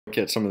Look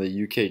at some of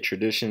the UK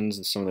traditions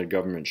and some of their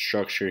government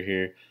structure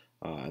here,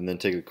 and then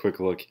take a quick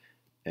look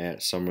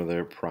at some of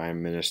their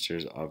prime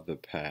ministers of the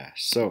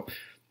past. So,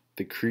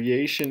 the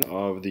creation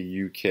of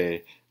the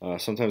UK,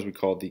 sometimes we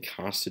call it the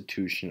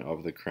Constitution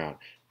of the Crown.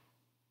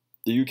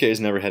 The UK has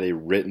never had a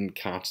written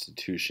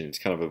constitution. It's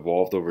kind of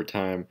evolved over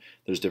time.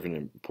 There's different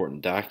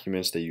important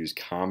documents. They use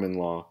common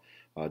law,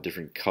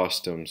 different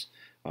customs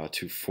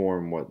to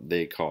form what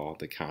they call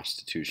the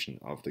Constitution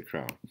of the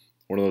Crown.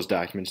 One of those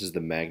documents is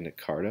the Magna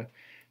Carta.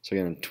 So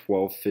again, in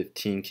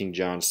 1215, King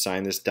John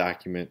signed this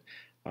document,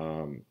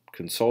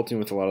 consulting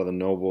with a lot of the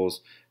nobles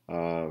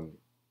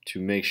to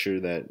make sure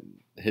that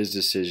his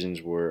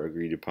decisions were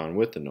agreed upon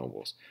with the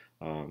nobles,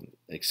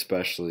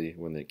 especially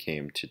when it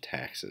came to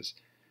taxes.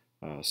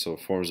 So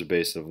it forms the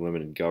basis of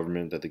limited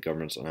government, that the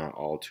government's not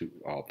all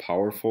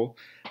powerful,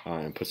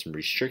 and put some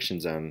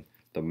restrictions on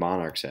the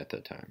monarchs at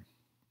that time.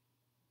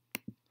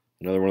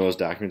 Another one of those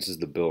documents is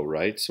the Bill of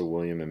Rights. So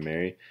William and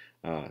Mary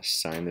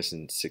signed this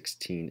in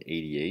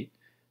 1688.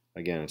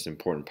 Again, it's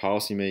important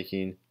policy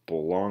making,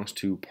 belongs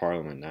to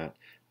Parliament, not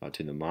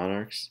to the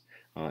monarchs,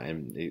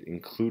 and it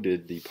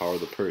included the power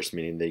of the purse,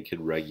 meaning they could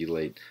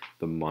regulate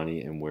the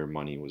money and where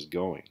money was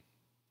going.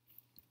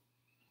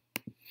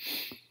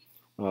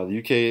 The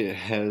UK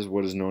has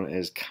what is known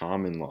as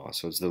common law.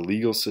 So it's the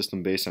legal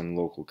system based on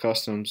local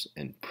customs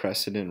and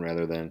precedent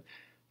rather than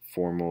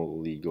formal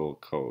legal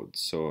codes.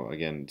 So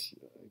again, it's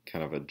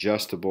kind of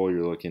adjustable.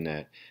 You're looking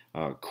at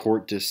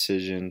court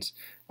decisions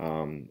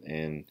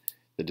and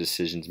the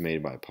decisions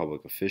made by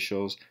public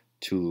officials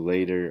to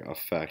later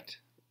affect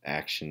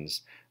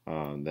actions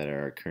that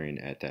are occurring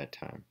at that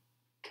time.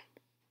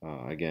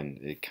 Again,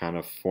 it kind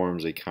of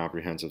forms a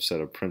comprehensive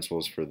set of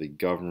principles for the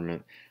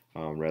government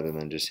rather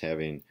than just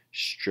having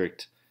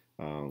strict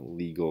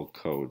legal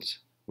codes,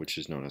 which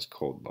is known as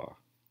code law.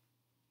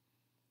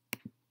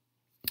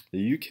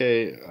 The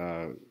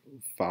UK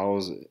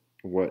follows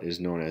what is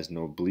known as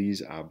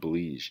noblesse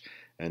oblige,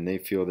 and they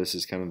feel this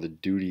is kind of the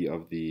duty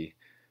of the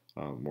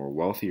more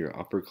wealthy or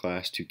upper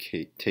class to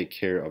take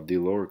care of the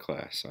lower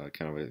class,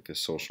 kind of like a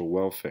social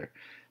welfare.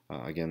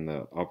 Again,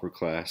 the upper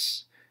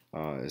class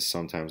is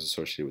sometimes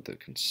associated with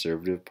the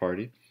Conservative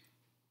Party,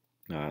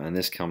 and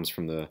this comes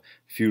from the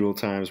feudal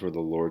times where the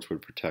lords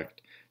would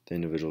protect the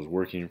individuals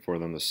working for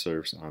them, the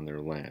serfs on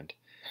their land.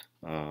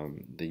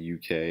 The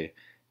UK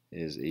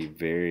is a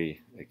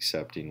very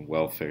accepting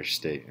welfare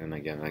state, and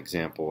again, an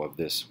example of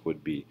this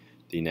would be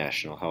the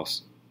National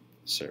Health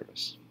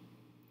Service.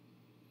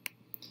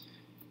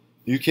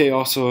 The UK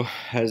also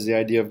has the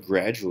idea of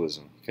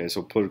gradualism. Okay,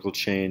 so political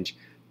change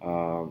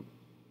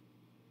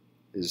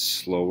is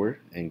slower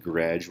and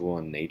gradual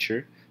in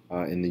nature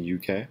in the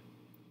UK.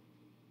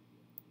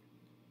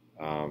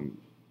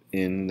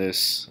 In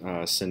this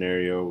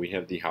scenario, we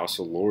have the House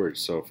of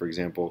Lords. So, for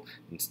example,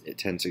 in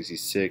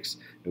 1066,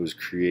 it was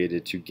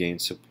created to gain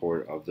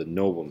support of the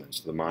noblemen.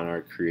 So the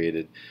monarch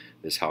created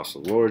this House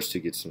of Lords to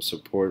get some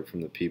support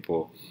from the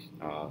people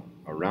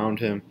around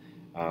him.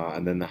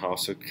 And then the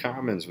House of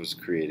Commons was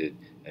created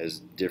as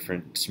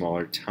different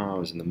smaller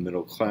towns in the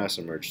middle class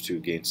emerged to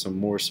gain some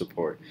more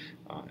support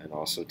and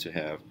also to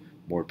have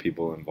more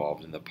people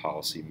involved in the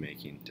policy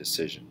making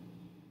decision.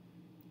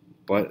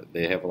 But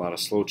they have a lot of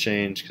slow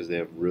change because they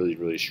have really,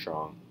 really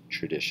strong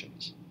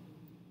traditions.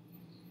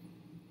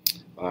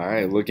 All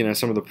right, looking at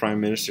some of the prime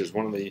ministers,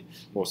 one of the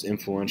most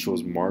influential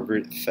is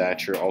Margaret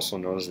Thatcher, also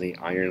known as the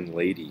Iron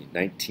Lady,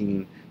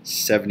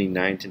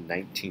 1979 to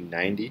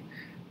 1990.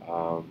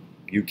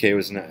 UK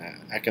was in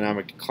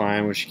economic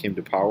decline when she came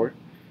to power.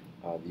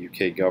 The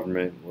UK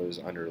government was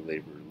under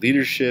Labour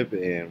leadership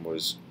and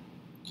was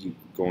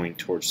going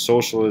towards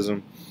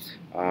socialism,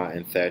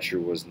 and Thatcher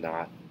was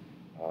not,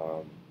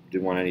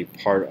 didn't want any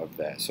part of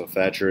that. So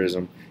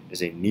Thatcherism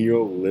is a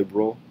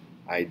neoliberal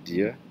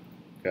idea,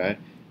 okay,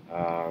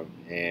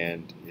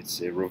 and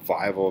it's a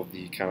revival of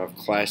the kind of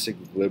classic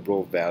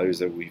liberal values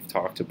that we've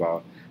talked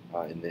about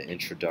in the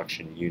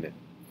introduction unit.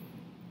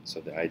 So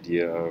the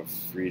idea of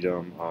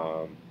freedom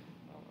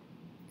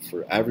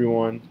for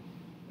everyone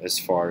as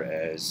far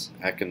as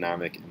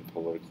economic and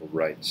political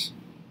rights.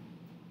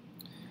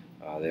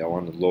 They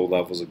wanted low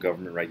levels of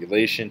government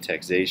regulation,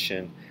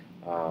 taxation,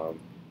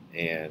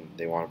 and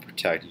they want to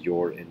protect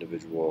your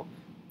individual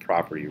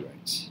property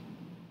rights.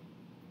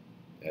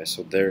 Okay,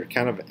 so they're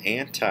kind of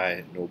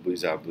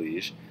anti-noblesse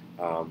oblige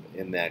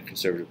in that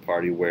Conservative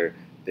Party, where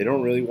they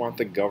don't really want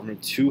the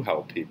government to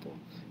help people.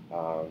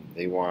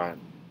 They want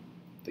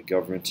the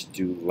government to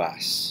do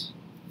less.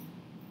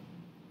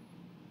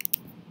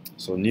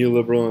 So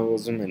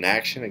neoliberalism in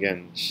action,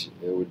 again,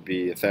 it would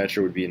be,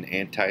 Thatcher would be an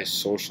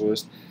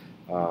anti-socialist,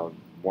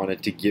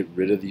 wanted to get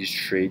rid of these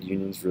trade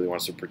unions, really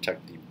wants to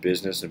protect the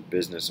business and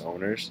business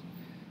owners.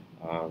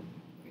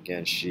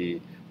 Again,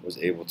 she was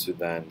able to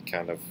then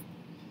kind of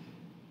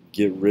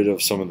get rid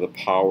of some of the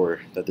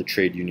power that the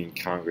trade union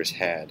Congress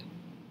had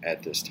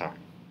at this time.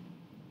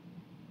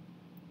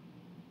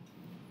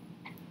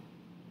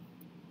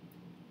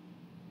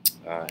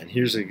 And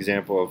here's an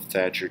example of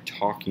Thatcher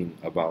talking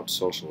about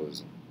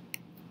socialism.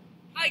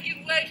 I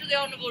give way to the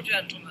honourable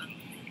gentleman.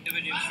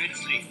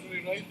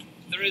 briefly.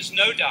 There is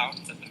no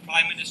doubt that the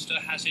Prime Minister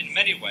has in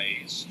many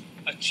ways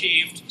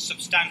achieved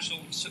substantial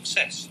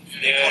success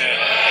in the economy.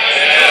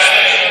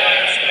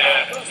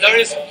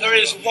 There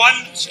is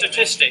one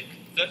statistic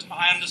that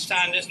I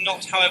understand is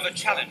not, however,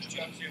 challenged,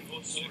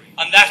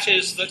 and that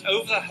is that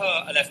over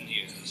her 11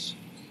 years,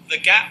 the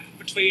gap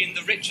between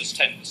the richest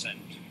 10%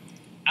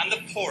 and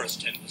the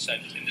poorest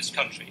 10% in this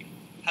country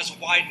has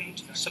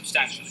widened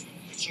substantially.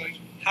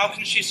 How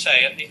can she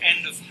say at the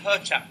end of her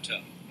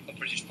chapter of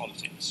British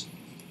politics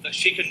that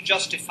she can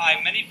justify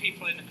many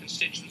people in a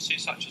constituency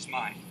such as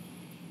mine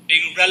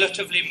being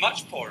relatively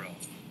much poorer,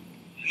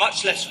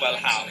 much less well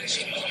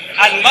housed,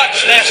 and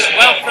much less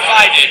well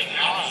provided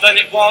than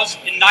it was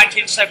in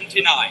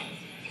 1979?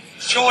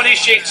 Surely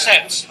she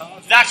accepts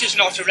that is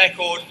not a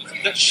record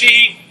that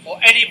she or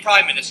any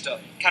Prime Minister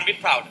can be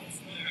proud of.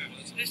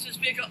 Mr.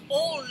 Speaker,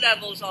 all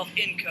levels of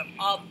income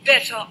are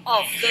better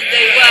off than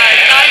they were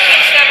in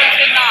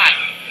 1979.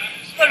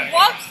 But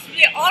what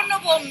the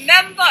honourable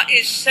member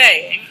is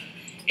saying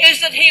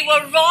is that he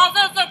would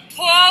rather the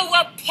poor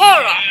were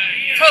poorer,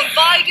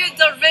 provided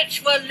the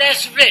rich were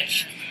less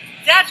rich.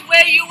 That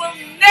way you will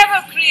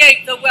never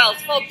create the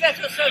wealth for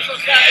better social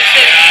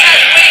services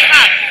as we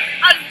have.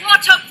 And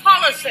what a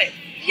policy!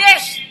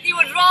 Yes, he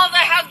would rather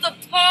have the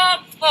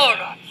poor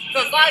poorer,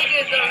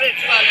 provided the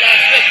rich were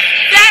less rich.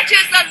 That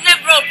is the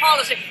Liberal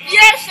policy.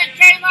 Yes, it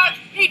came out.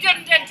 He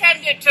didn't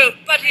intend it to,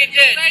 but he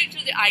did.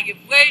 I give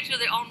way to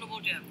the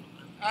honourable gentleman.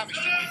 I'm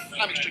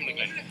extremely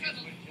grateful.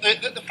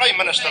 The Prime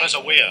Minister is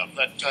aware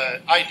that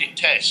I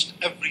detest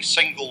every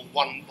single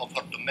one of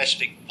her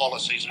domestic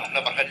policies, and I've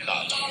never hid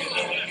that.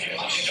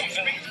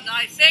 And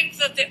I think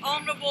that the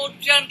honourable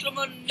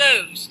gentleman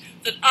knows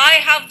that I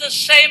have the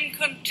same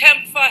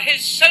contempt for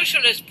his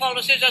socialist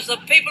policies as the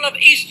people of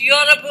East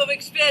Europe who have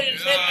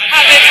experienced it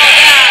have it for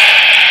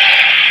theirs.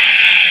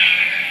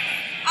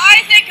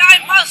 I think I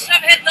must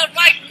have hit the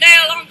right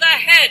nail on the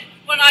head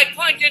when I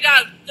pointed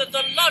out that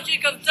the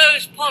logic of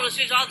those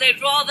policies are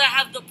they'd rather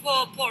have the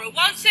poor poorer.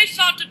 Once they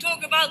start to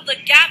talk about the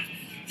gap,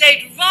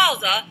 they'd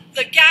rather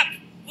the gap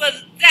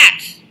was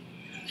that.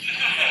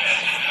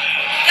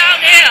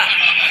 Down here.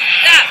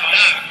 That.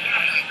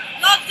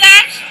 Not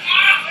that.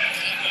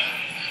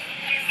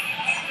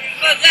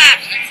 But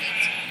that.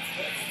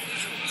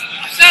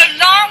 So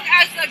long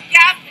as the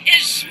gap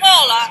is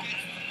smaller,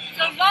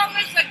 so long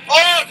as the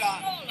gap is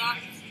smaller,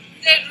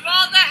 they'd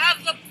rather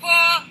have the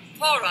poor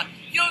poorer.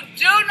 You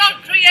do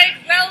not create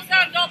wealth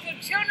and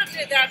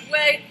opportunity that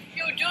way.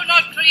 You do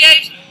not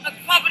create a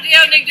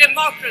property-owning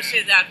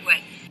democracy that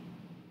way.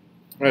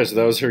 All right, so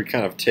that was her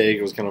kind of take.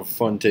 It was kind of a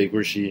fun take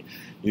where she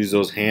used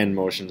those hand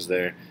motions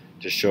there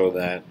to show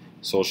that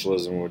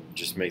socialism would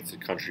just make the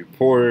country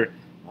poorer,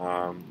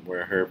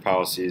 where her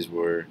policies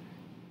were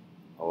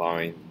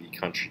allowing the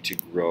country to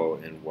grow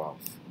in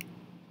wealth.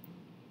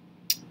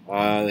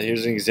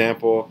 Here's an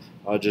example,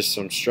 just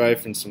some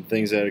strife and some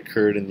things that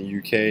occurred in the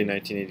UK.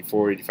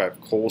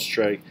 1984-85 coal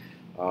strike.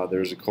 There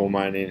was a coal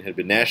mining had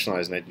been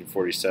nationalized in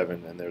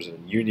 1947, and there was a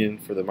union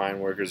for the mine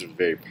workers. It was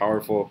very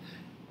powerful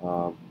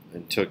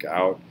and took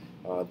out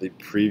the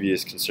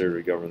previous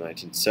conservative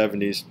government in the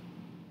 1970s.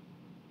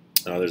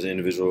 There's an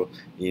individual,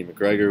 Ian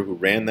McGregor, who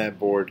ran that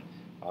board,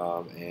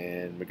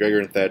 and McGregor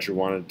and Thatcher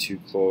wanted to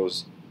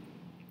close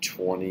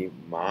 20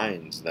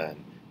 mines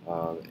then.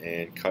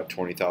 And cut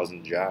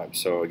 20,000 jobs.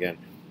 So again,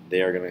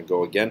 they are going to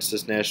go against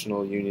this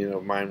National Union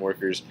of Mine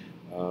Workers.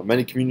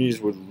 Many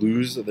communities would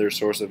lose their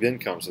source of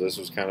income, so this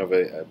was kind of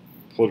a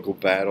political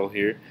battle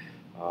here,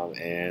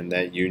 and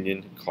that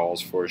union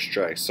calls for a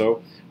strike.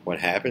 So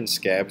what happened?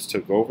 Scabs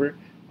took over.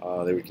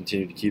 They would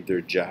continue to keep their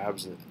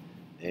jobs,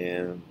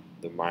 and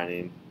the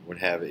mining would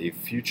have a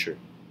future.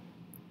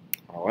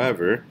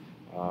 However,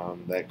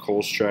 that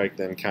coal strike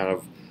then kind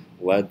of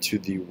led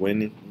to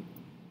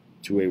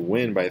a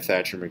win by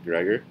Thatcher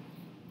McGregor,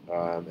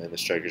 and the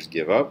strikers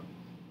give up.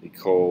 The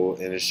coal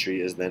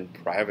industry is then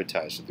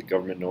privatized, so the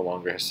government no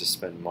longer has to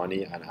spend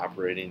money on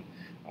operating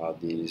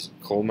these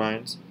coal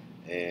mines.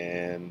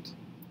 And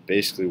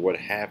basically what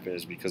happened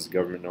is, because the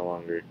government no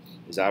longer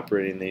is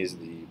operating these,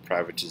 the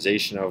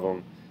privatization of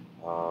them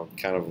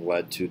kind of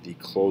led to the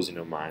closing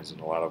of mines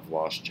and a lot of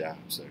lost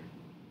jobs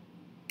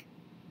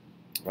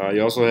there.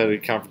 You also had a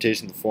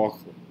confrontation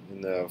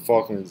in the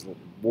Falklands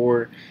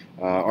War.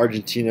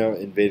 Argentina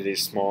invaded a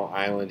small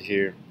island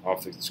here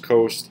off its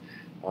coast,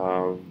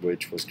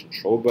 which was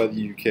controlled by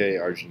the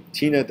UK.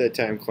 Argentina at that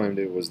time claimed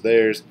it was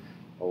theirs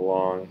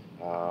all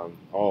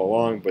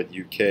along, but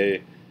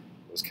UK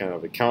was kind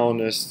of the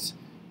colonists.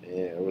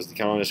 It was the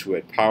colonists who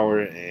had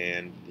power,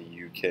 and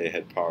the UK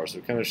had power. So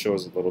it kind of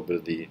shows a little bit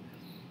of the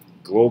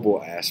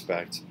global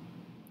aspect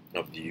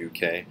of the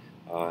UK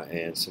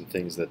and some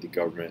things that the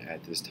government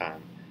at this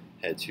time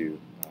had to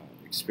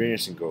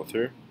experience and go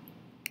through.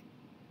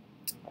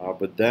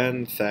 But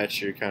then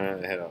Thatcher kind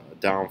of had a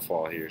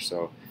downfall here.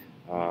 So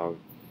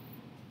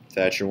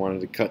Thatcher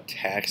wanted to cut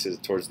taxes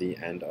towards the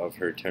end of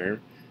her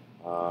term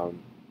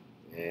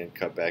and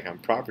cut back on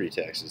property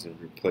taxes and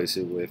replace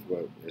it with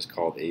what is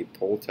called a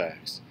poll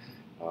tax.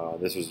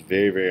 This was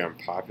very, very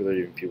unpopular.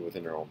 Even people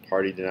within her own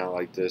party did not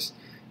like this.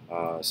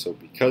 So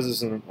because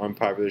it's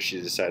unpopular,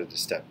 she decided to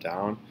step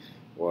down,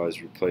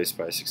 was replaced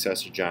by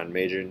successor John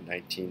Major in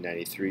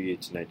 1993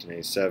 to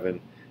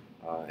 1997,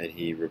 and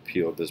he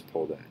repealed this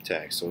poll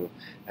tax. So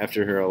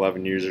after her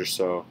 11 years or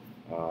so,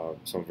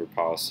 some of her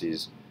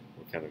policies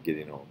were kind of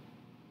getting old.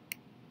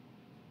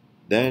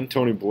 Then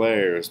Tony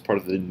Blair is part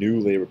of the New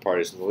Labour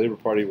Party. So the Labour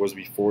Party was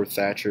before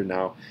Thatcher.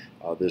 Now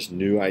this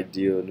new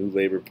ideal, New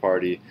Labour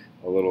Party,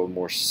 a little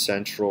more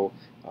central,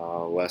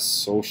 less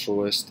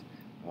socialist,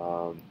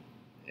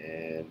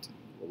 and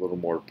a little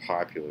more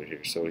popular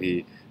here. So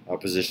he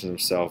positioned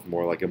himself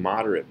more like a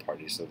moderate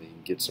party so that he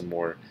can get some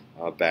more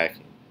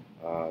backing.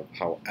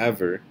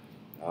 However,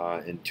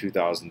 in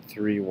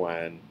 2003,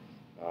 when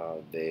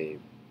they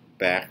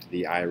backed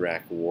the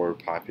Iraq War,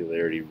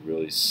 popularity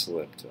really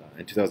slipped.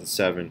 In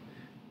 2007,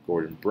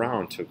 Gordon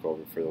Brown took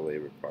over for the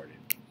Labour Party.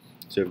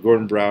 So you have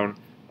Gordon Brown,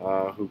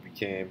 who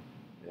became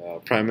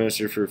Prime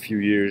Minister for a few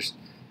years,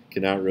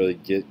 could not really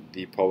get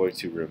the public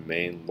to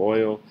remain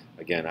loyal.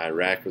 Again,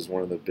 Iraq was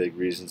one of the big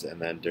reasons,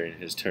 and then during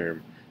his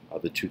term,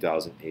 the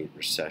 2008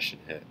 recession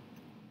hit.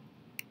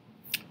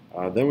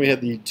 Then we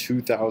had the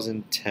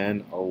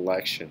 2010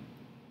 election.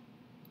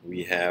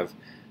 We have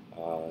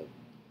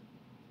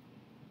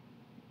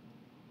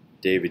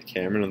David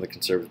Cameron on the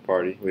Conservative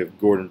Party. We have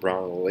Gordon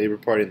Brown on the Labour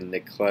Party, and then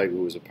Nick Clegg,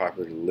 who was a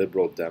popular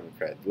Liberal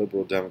Democrat. The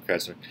Liberal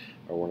Democrats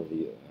are one of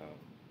the,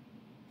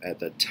 at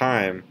the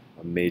time,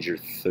 a major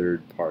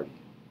third party.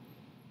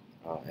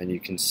 And you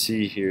can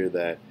see here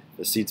that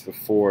the seats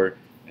before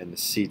and the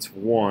seats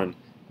won,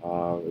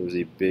 it was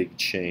a big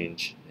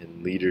change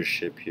in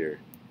leadership here.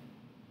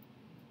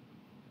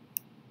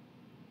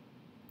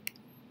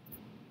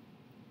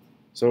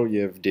 So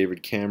you have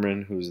David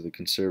Cameron, who's the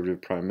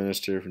Conservative Prime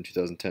Minister from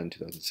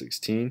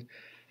 2010-2016.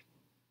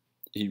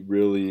 He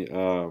really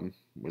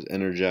was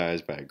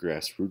energized by a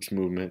grassroots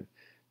movement,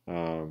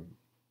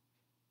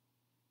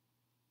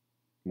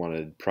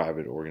 wanted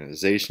private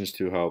organizations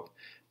to help.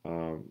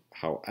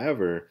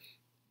 However,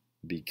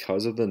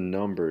 because of the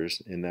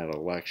numbers in that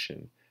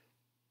election,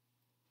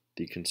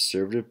 the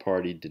Conservative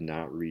Party did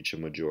not reach a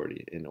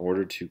majority. In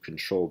order to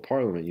control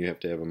Parliament, you have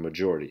to have a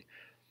majority.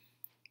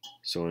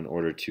 So in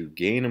order to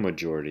gain a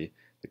majority,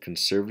 the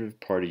Conservative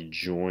Party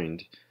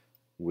joined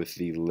with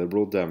the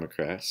Liberal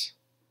Democrats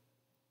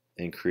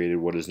and created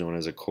what is known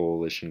as a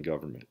coalition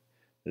government.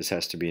 This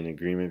has to be an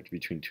agreement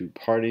between two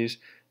parties.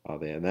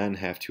 They then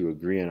have to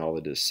agree on all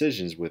the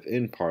decisions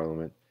within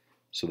Parliament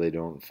so they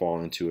don't fall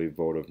into a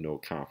vote of no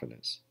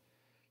confidence.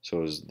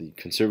 So as the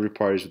Conservative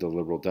parties with the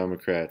Liberal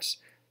Democrats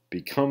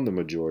become the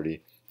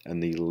majority,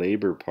 and the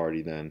Labour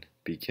Party then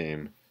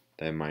became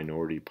the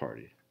minority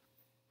party.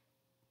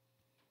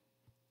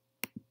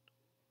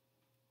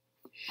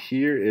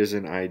 Here is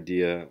an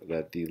idea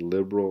that the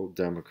Liberal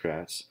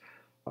Democrats,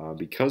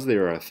 because they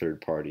are a third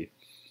party,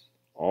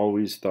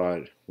 always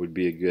thought would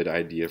be a good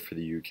idea for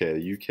the UK.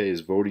 The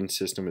UK's voting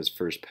system is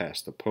first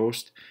past the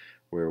post,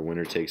 where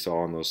winner takes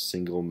all in those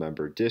single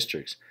member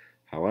districts.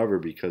 However,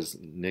 because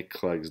Nick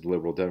Clegg's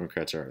Liberal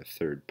Democrats are a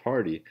third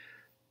party,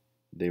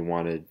 they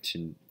wanted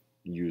to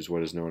use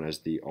what is known as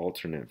the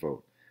alternate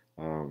vote.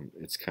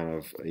 It's kind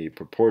of a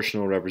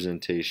proportional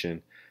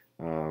representation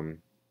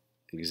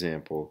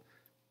example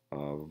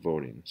of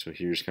voting. So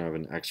here's kind of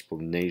an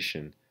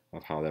explanation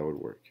of how that would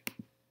work.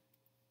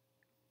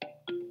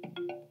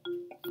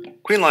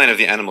 Queen Lion of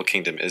the Animal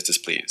Kingdom is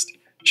displeased.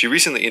 She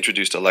recently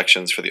introduced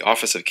elections for the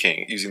office of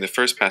king using the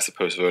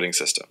first-past-the-post voting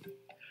system.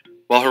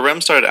 While her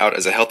realm started out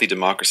as a healthy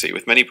democracy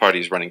with many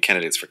parties running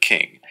candidates for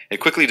king, it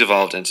quickly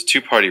devolved into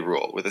two-party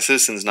rule, with the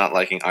citizens not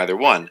liking either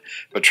one,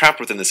 but trapped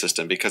within the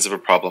system because of a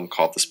problem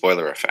called the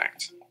spoiler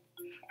effect.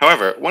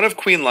 However, one of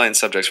Queen Lion's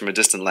subjects from a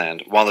distant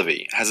land,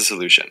 Wallaby, has a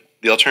solution: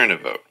 the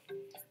alternative vote.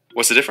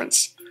 What's the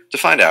difference? To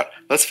find out,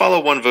 let's follow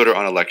one voter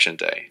on election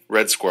day,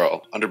 Red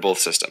Squirrel, under both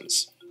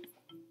systems.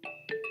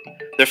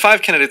 There are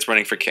 5 candidates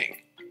running for king,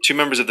 2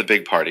 members of the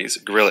big parties,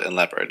 Gorilla and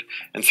Leopard,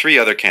 and 3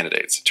 other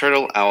candidates,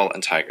 Turtle, Owl,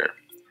 and Tiger.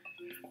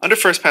 Under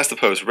first past the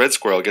post, Red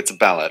Squirrel gets a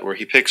ballot where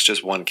he picks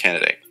just one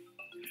candidate.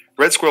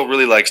 Red Squirrel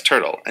really likes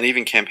Turtle, and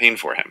even campaigned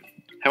for him.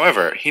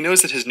 However, he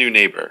knows that his new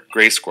neighbor,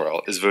 Gray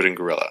Squirrel, is voting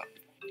Gorilla.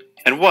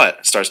 And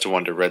what, starts to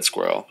wonder Red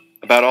Squirrel,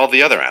 about all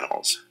the other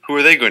animals? Who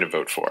are they going to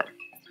vote for?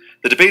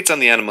 The debates on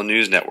the Animal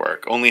News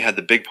Network only had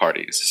the big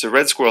parties, so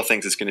Red Squirrel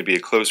thinks it's going to be a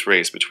close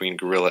race between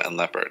Gorilla and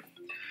Leopard.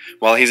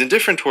 While he's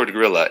indifferent toward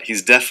Gorilla,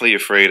 he's deathly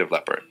afraid of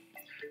Leopard.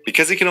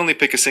 Because he can only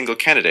pick a single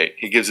candidate,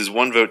 he gives his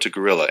one vote to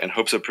Gorilla in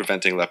hopes of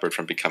preventing Leopard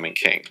from becoming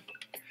king.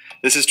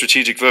 This is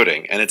strategic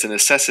voting, and it's a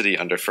necessity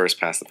under first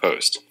past the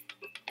post.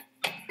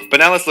 But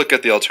now let's look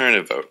at the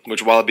alternative vote,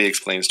 which Wallaby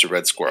explains to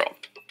Red Squirrel.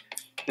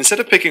 Instead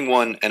of picking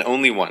one and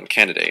only one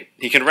candidate,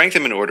 he can rank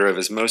them in order of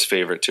his most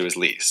favorite to his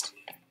least.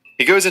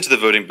 He goes into the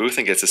voting booth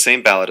and gets the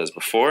same ballot as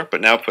before, but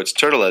now puts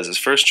Turtle as his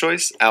first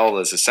choice, Owl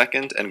as his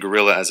second, and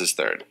Gorilla as his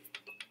third.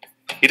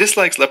 He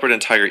dislikes Leopard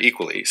and Tiger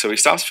equally, so he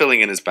stops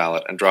filling in his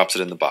ballot and drops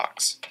it in the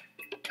box.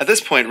 At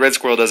this point, Red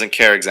Squirrel doesn't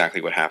care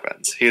exactly what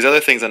happens. He has other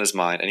things on his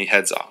mind, and he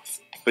heads off.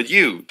 But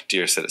you,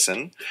 dear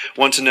citizen,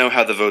 want to know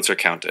how the votes are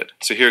counted,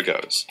 so here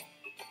goes.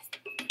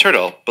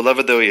 Turtle,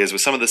 beloved though he is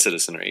with some of the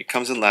citizenry,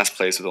 comes in last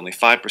place with only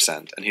 5%,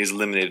 and he is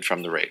eliminated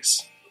from the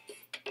race.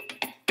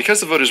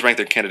 Because the voters rank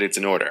their candidates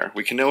in order,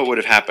 we can know what would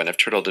have happened if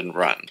Turtle didn't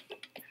run.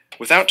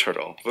 Without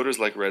Turtle, voters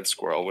like Red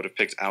Squirrel would have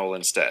picked Owl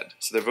instead,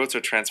 so their votes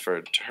are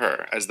transferred to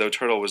her, as though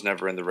Turtle was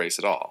never in the race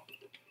at all.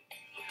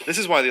 This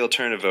is why the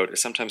alternative vote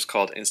is sometimes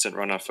called instant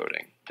runoff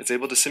voting. It's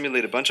able to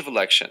simulate a bunch of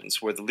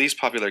elections where the least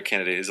popular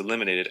candidate is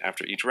eliminated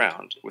after each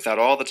round, without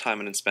all the time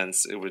and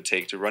expense it would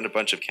take to run a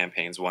bunch of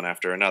campaigns one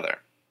after another.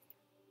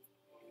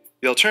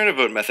 The alternative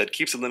vote method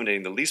keeps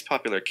eliminating the least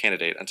popular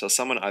candidate until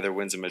someone either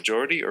wins a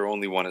majority or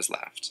only one is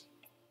left.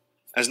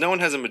 As no one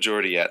has a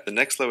majority yet, the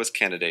next lowest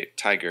candidate,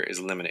 Tiger, is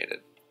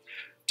eliminated.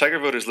 Tiger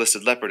voters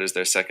listed Leopard as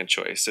their second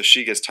choice, so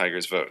she gets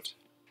Tiger's vote.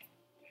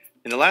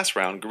 In the last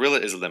round, Gorilla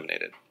is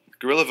eliminated.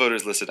 Gorilla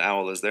voters listed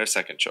Owl as their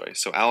second choice,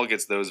 so Owl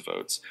gets those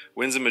votes,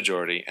 wins a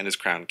majority, and is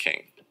crowned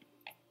king.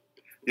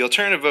 The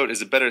alternative vote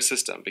is a better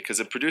system because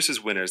it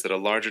produces winners that a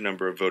larger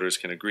number of voters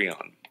can agree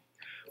on.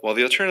 While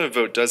the alternative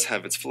vote does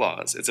have its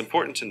flaws, it's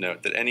important to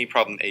note that any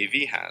problem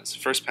AV has,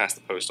 first past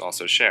the post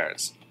also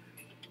shares.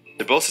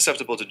 They're both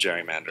susceptible to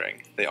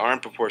gerrymandering, they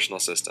aren't proportional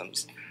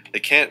systems, they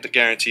can't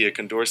guarantee a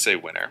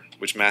Condorcet winner,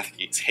 which math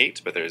geeks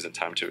hate but there isn't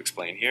time to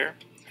explain here,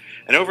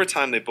 and over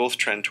time they both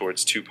trend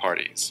towards two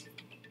parties.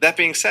 That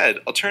being said,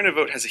 alternative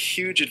vote has a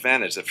huge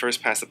advantage that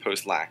first past the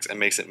post lacks and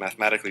makes it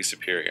mathematically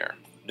superior.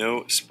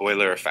 No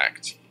spoiler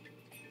effect.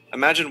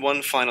 Imagine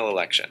one final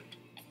election.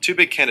 Two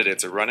big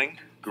candidates are running,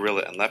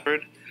 Gorilla and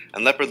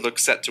Leopard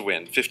looks set to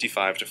win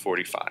 55 to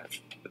 45.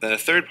 But then a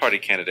third-party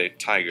candidate,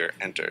 Tiger,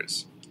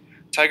 enters.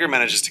 Tiger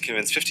manages to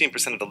convince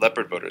 15% of the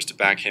Leopard voters to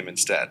back him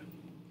instead.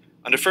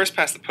 Under first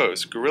past the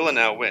post, Gorilla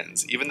now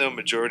wins, even though a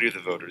majority of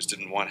the voters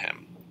didn't want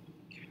him.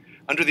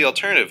 Under the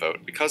alternative vote,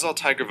 because all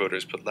Tiger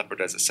voters put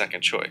Leopard as a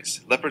second choice,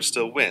 Leopard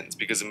still wins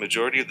because a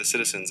majority of the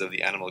citizens of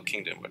the animal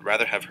kingdom would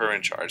rather have her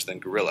in charge than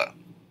Gorilla.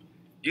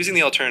 Using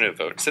the alternative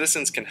vote,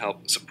 citizens can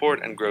help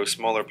support and grow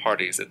smaller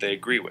parties that they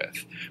agree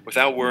with,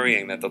 without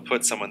worrying that they'll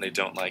put someone they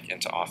don't like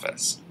into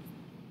office.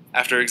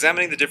 After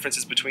examining the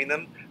differences between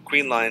them,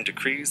 Queen Lion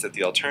decrees that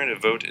the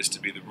alternative vote is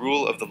to be the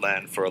rule of the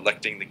land for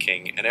electing the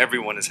king, and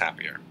everyone is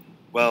happier.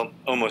 Well,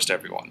 almost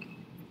everyone.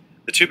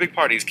 The two big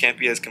parties can't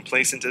be as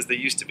complacent as they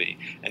used to be,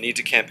 and need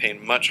to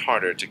campaign much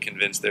harder to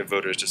convince their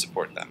voters to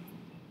support them.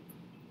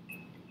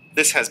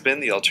 This has been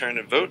the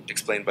alternative vote,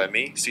 explained by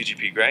me,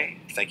 CGP Grey.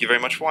 Thank you very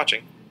much for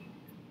watching.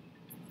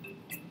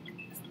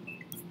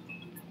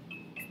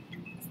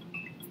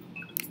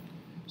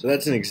 So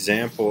that's an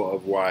example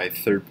of why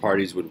third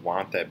parties would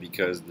want that,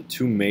 because the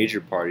two major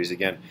parties,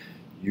 again,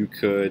 you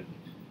could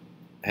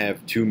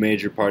have two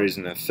major parties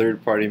and a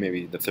third party,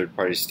 maybe the third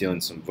party stealing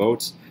some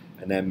votes,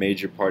 and that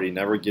major party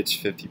never gets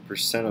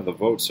 50% of the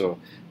vote, so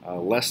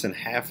less than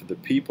half of the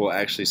people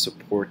actually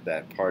support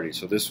that party.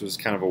 So this was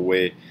kind of a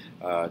way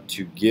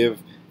to give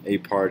a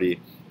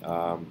party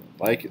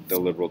like the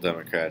Liberal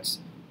Democrats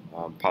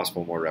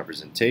possible more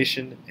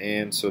representation,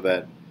 and so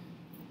that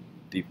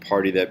the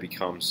party that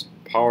becomes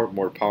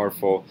more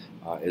powerful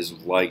is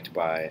liked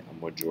by a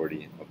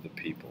majority of the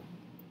people.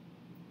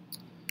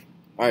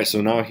 Alright,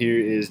 so now here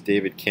is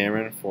David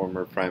Cameron,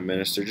 former Prime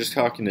Minister, just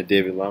talking to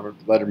David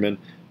Letterman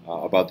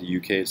about the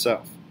UK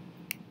itself.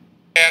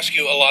 I ask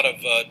you a lot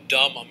of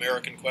dumb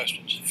American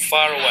questions.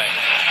 Far away.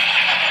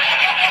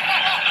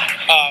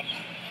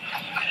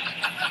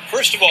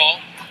 First of all,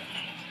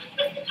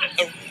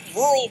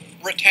 Rural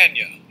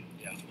Britannia,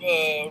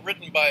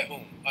 written by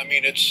whom? I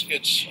mean, it's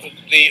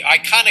the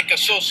iconic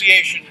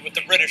association with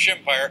the British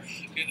Empire.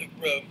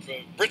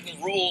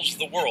 Britain rules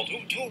the world.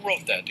 Who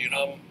wrote that? Do you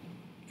know?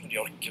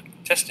 You're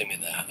testing me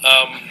there.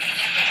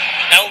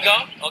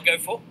 Elgar, I'll go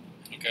for.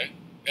 Okay,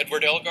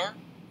 Edward Elgar.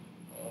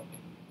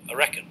 I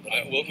reckon.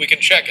 But we can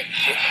check it.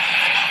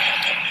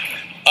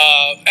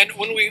 And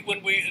when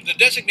we the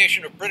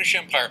designation of British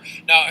Empire.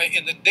 Now,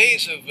 in the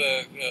days of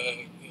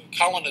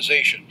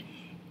colonization,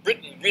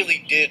 Britain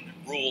really did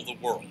rule the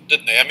world,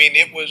 didn't they? I mean,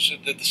 it was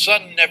the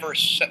sun never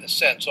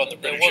sets on the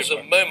British Empire. There was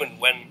a moment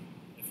when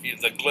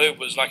the globe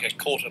was like a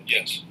quarter pink.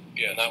 Yes.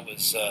 Yeah, and that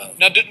was.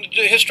 Now,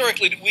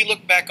 historically, we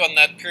look back on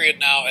that period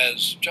now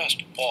as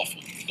just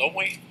awful, don't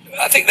we?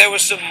 I think there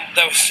was some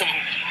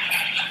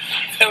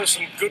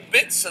good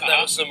bits, and there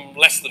were some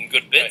less than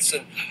good bits,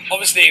 and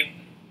obviously,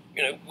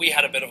 we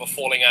had a bit of a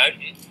falling out,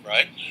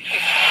 right,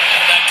 at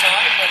that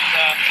time,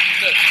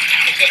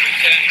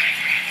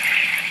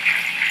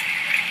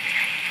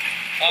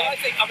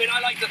 and I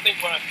like to think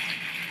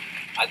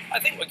I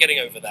think we're getting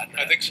over that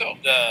now. I think so.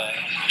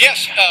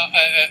 Yes,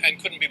 and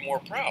couldn't be more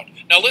proud.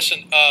 Now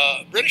listen,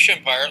 British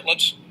Empire,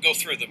 let's go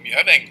through them. You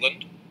have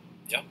England.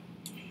 Yeah.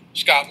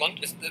 Scotland.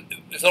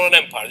 It's not an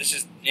empire. This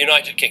is the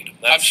United Kingdom.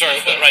 I'm sorry.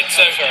 Right.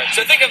 So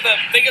think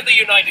of the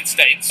United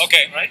States.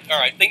 Okay. Right. All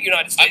right. Think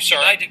United States. I'm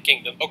sorry. United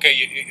Kingdom. Okay.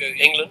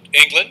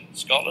 England.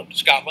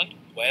 Scotland.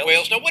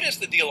 Wales. Now, what is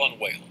the deal on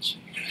Wales?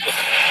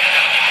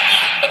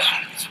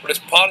 Well, it's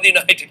part of the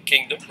United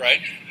Kingdom.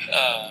 Right.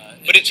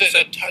 But it's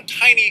a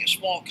tiny,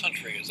 small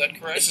country, is that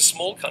correct? It's a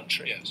small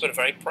country, Yes. but a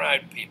very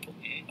proud people.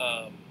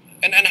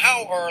 And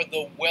how are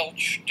the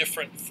Welsh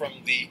different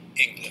from the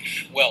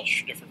English?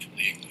 Welsh different from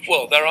the English?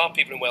 Well, there are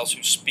people in Wales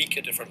who speak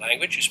a different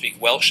language, who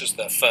speak Welsh as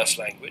their first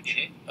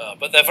language,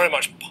 but they're very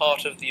much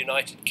part of the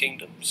United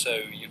Kingdom, so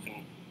you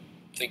can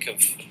think of...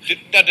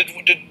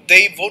 Did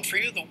they vote for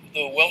you,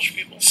 the Welsh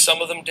people?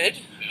 Some of them did.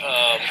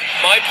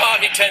 My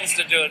party tends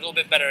to do a little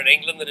bit better in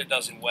England than it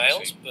does in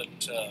Wales,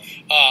 but...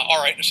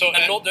 all right, so...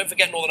 And don't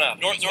forget Northern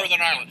Ireland.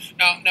 Northern Ireland.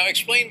 Now,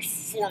 explain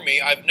for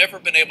me, I've never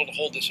been able to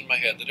hold this in my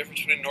head, the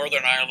difference between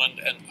Northern Ireland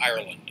and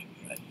Ireland.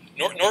 Right.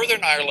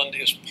 Northern Ireland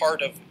is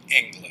part of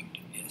England.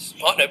 Yes.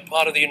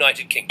 Part of the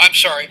United Kingdom. I'm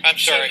sorry.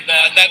 That's right.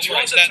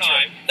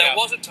 There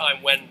was a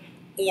time when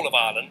all of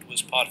Ireland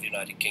was part of the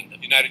United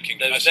Kingdom. United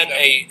Kingdom. There was then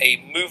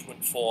a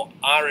movement for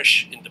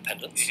Irish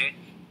independence,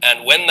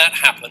 and when that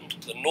happened,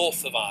 the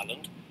north of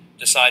Ireland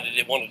decided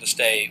it wanted to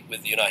stay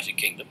with the United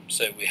Kingdom.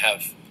 So we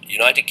have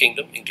United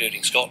Kingdom,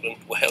 including Scotland,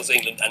 Wales,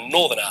 England, and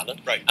Northern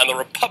Ireland. Right. And the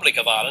Republic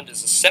of Ireland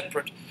is a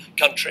separate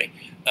country,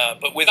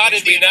 but with Not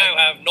which in the we now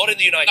United- have, not in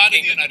the United not in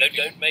the Kingdom, United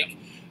don't Kingdom, make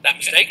that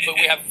mistake, but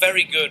we have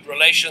very good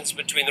relations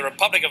between the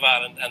Republic of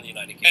Ireland and the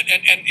United Kingdom.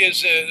 And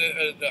is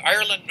the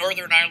Ireland,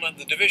 Northern Ireland,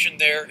 the division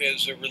there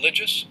is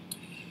religious?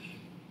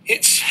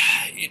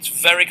 It's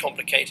very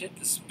complicated.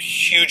 There's a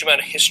huge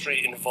amount of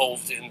history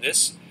involved in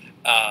this,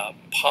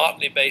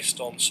 partly based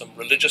on some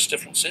religious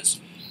differences,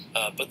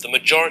 but the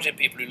majority of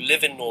people who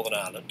live in Northern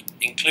Ireland,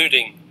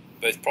 including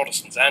both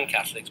Protestants and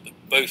Catholics, but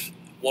both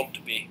want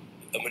to be,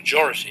 a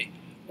majority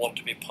want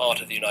to be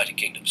part of the United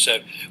Kingdom. So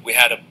we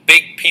had a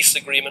big peace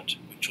agreement,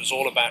 which was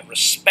all about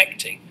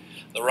respecting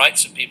the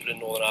rights of people in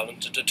Northern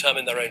Ireland to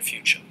determine their own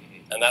future.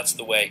 And that's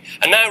the way.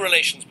 And now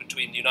relations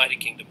between the United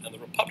Kingdom and the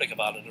Republic of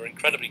Ireland are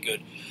incredibly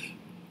good.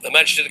 Her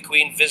Majesty the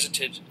Queen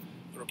visited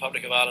the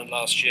Republic of Ireland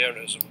last year, and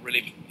it was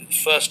the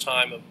first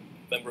time a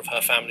member of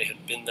her family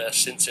had been there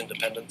since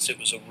independence. It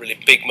was a really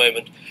big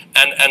moment.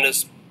 And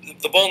as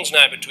the bonds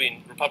now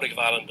between Republic of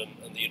Ireland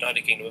and the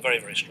United Kingdom are very,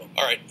 very strong.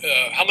 All right.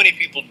 How many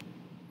people...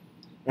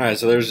 All right,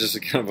 so there's just a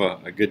kind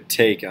of a good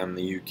take on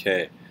the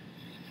UK.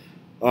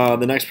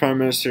 The next Prime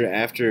Minister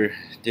after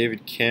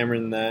David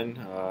Cameron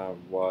then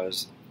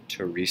was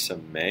Theresa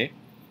May.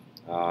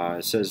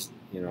 It says,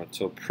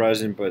 till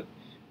present, but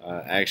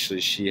actually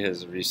she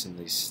has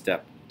recently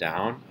stepped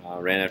down,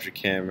 ran after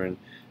Cameron,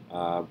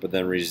 but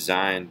then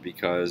resigned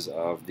because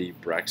of the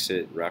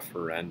Brexit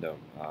referendum,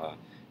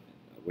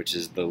 which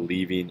is the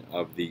leaving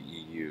of the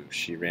EU.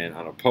 She ran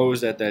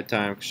unopposed at that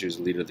time because she was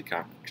the leader of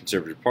the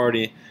Conservative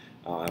Party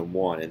and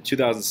won. In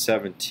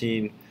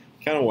 2017,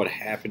 kind of what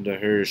happened to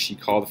her, she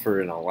called for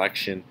an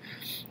election,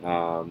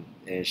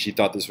 and she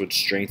thought this would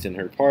strengthen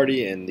her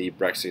party in the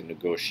Brexit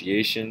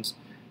negotiations.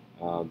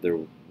 There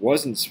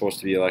wasn't supposed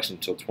to be an election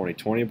until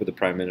 2020, but the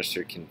Prime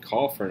Minister can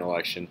call for an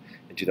election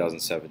in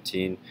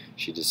 2017.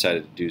 She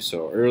decided to do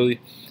so early.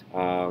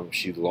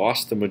 She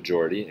lost the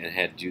majority and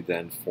had to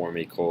then form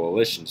a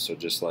coalition, so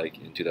just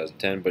like in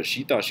 2010, but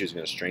she thought she was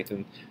going to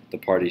strengthen the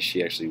party.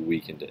 She actually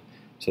weakened it.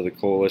 So the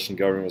coalition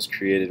government was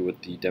created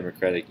with the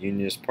Democratic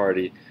Unionist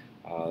Party.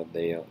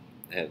 They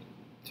had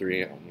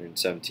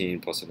 317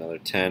 plus another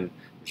 10,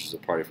 which is a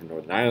party from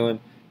Northern Ireland,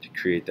 to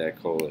create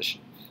that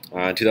coalition.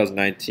 In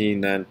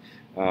 2019 then,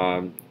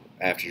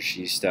 after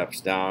she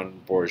steps down,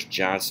 Boris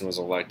Johnson was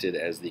elected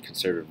as the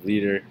Conservative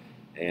leader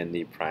and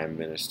the Prime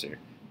Minister.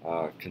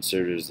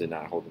 Conservatives did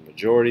not hold the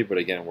majority, but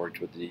again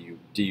worked with the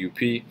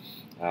DUP,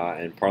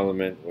 and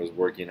Parliament was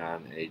working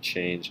on a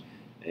change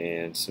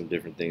and some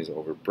different things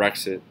over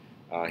Brexit.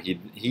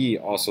 He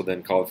also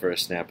then called for a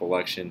snap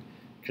election.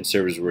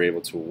 Conservatives were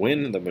able to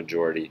win the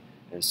majority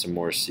and some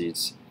more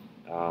seats,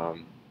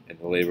 and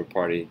the Labour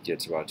Party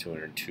gets about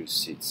 202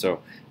 seats.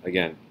 So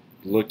again,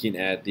 looking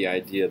at the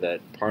idea that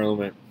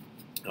Parliament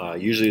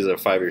usually is a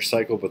 5-year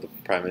cycle, but the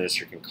Prime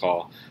Minister can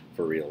call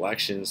for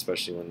re-election,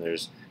 especially when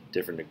there's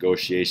different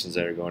negotiations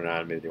that are going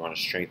on. Maybe they want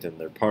to strengthen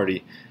their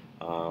party,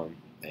 and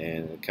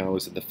it kind of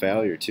looks at the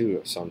failure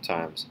too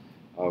sometimes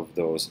of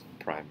those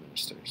prime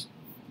ministers.